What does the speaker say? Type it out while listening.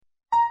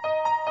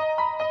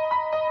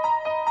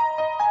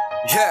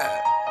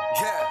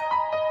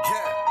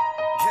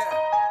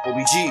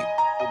OBG.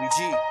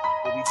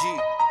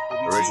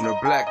 Original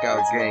blackout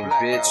gang,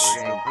 bitch.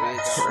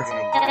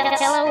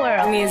 Hello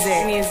world. Music.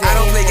 I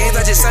don't play games,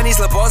 I just sun these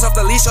little balls off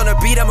the leash on the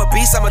beat. I'm a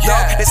beast, I'm a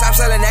dog. They stop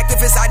selling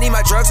activists, I need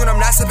my drugs when I'm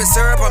not sipping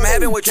syrup. I'm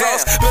having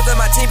withdrawals. Built up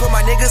my team, put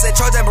my niggas in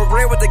charge and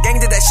career with the gang,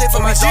 did that shit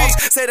for my dogs.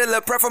 Say the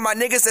little prayer for my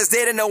niggas that's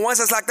dead and the ones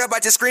that's locked up,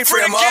 I just scream for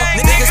them all.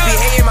 Niggas be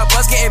hating, my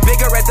buzz getting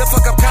bigger. At the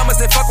fuck up commas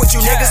and fuck with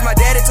you niggas. My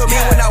daddy told me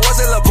when I was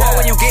a little boy,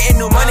 when you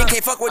getting new money,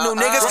 can't fuck with new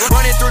niggas.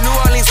 Running through New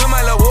Orleans with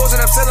my little wolves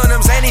and I'm selling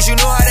them Zannies, you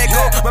know how that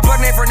go. My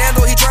plug named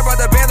Fernando, he trap out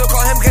the bando,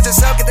 call him catch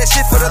yourself, get that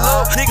shit for the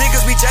low.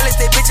 Niggas be jealous,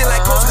 they bitching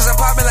like coats, cause I'm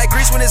popping like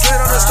grease when it's lit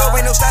on the stove.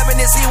 Ain't no stopping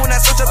this heat when I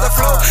switch up the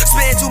flow.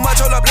 Spitting too much,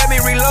 hold up, let me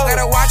reload.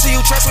 Gotta watch who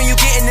you trust when you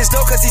getting this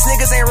dough, cause these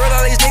niggas ain't real,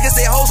 all these niggas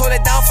they hoes, hold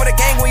it down for the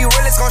gang. When you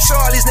real, it's gon' show.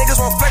 All these niggas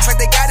won't flex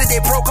like they got it, they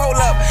broke, hold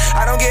up.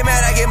 I don't get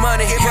mad, I get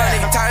money.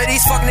 I'm tired of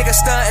these fuck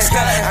niggas stunting.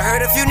 I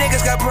heard a few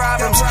niggas got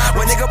problems.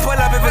 When nigga pull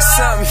up if it's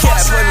something,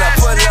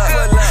 pull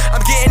up.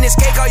 I'm getting this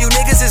cake, all you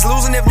niggas is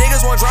losing. If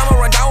niggas want drama,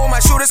 run down with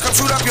my shooters, come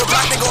shoot up your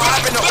block, then go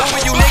hop in the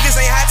Uber. You niggas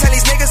ain't hot, tell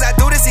these niggas I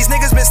do this. These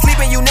niggas been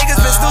sleeping, you niggas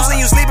been snoozing.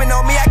 You sleeping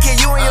on me, I kill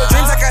you in your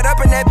dreams. I got up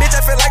in that bitch,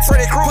 I feel like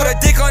Freddy Krueger. Put a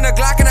dick on the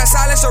Glock and I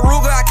silence a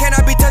Ruger. I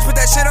cannot be touched with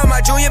that shit on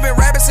my junior. Been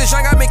rapping since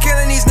young, I've been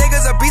killing these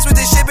niggas. A beast with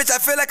this shit, bitch, I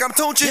feel like I'm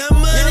Tunchi.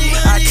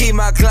 I keep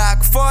my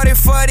Glock 40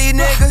 for these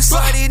niggas.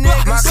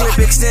 My clip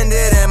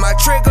extended and my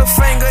trigger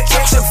finger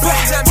itching.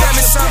 Tell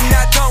me something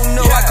I don't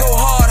know. I go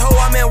hard, ho,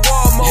 I'm in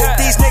war mode.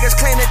 These niggas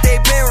claim that they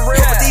been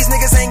real, but these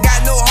niggas ain't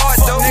got no heart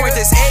though. Point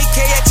this AK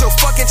at your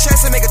fucking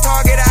chest and make a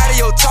target out of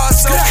your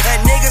torso.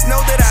 And niggas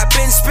know that I've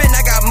been spitting.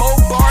 I got more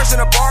bars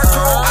than a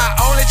barcode.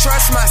 I only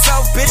trust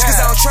myself, bitch, cause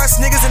I don't trust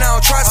niggas and I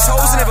don't trust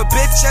hoes. And if a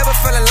bitch ever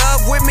fell in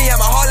love with me,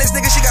 I'm a heartless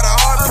nigga, she got a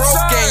heart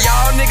broken.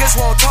 Y'all niggas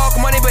won't talk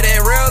money, but in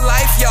real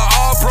life, y'all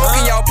all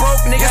broken. Y'all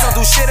broke niggas don't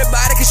do shit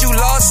about it, cause you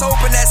lost hope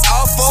and that's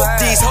awful.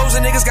 These hoes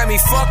and niggas got me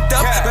fucked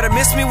up. Better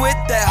miss me with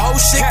that whole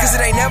shit, cause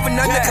it ain't never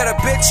nothing to cut a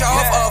bitch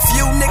off. A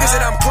few niggas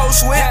that I'm close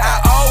with, I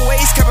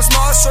always kept a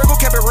small circle,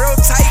 kept it real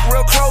tight,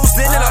 real close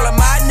in. And all of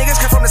my niggas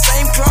come from the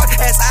same cloth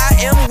as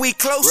I am, we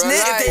close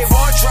knit. If they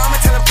want drama,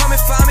 tell them come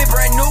and find me.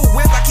 Brand new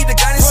whip, I keep the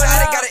gun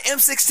inside it. Got an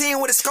M16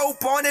 with a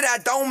scope on it, I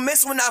don't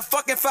miss when I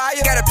fucking fire.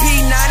 Got a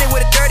P90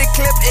 with a dirty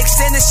clip,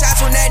 extended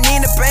shots when that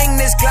Nina bang.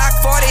 This Glock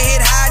 40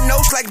 hit high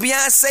notes like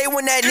Beyonce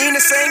when that Nina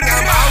sing.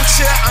 I'm out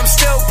here, I'm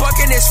still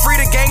bucking, it's free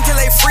the gang till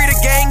they free the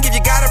gang. If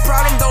you got a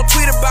problem, don't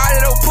tweet about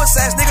it, oh puss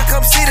ass nigga,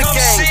 come see the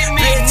gang,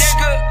 bitch.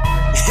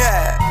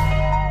 Yeah.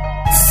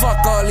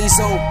 Fuck all these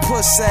old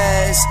puss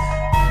ass,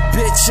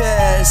 bitch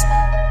ass,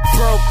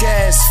 broke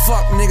ass,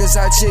 fuck niggas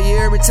out here, you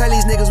hear me? Tell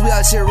these niggas we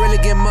out here really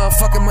getting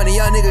motherfucking money.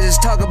 Y'all niggas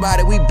just talk about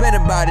it, we been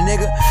about it,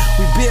 nigga.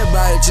 We be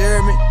about it, you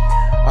hear me?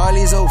 All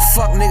these old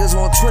fuck niggas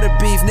want Twitter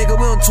beef, nigga,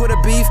 we on Twitter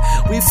beef.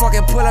 We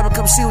fucking pull up and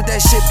come see what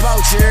that shit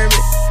bout, you hear me?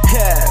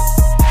 Yeah.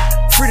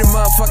 Free the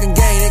motherfucking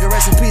gang, nigga,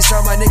 rest in peace to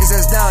all my niggas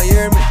that's down, you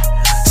hear me?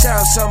 Shout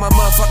out to all my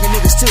motherfucking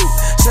niggas too.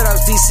 Shout out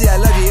DC, I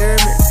love you, you hear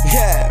me?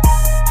 Yeah.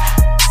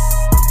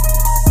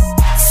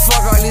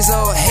 Fuck all these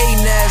old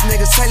hating ass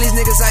niggas. Tell these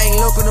niggas I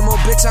ain't local no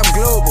more, bitch, I'm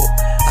global.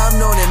 I'm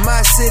known in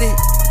my city,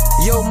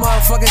 yo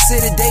motherfucking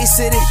city, they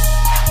city.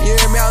 You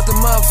hear me? Out the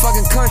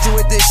motherfucking country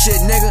with this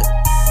shit, nigga.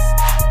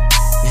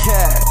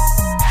 Yeah.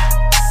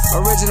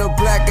 Original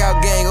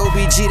blackout gang,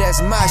 OBG, that's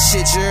my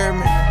shit, you hear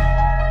me?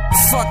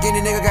 Fuck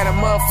any nigga got a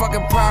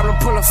motherfucking problem,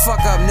 pull the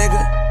fuck up,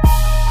 nigga.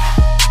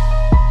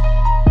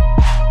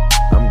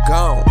 I'm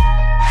gone.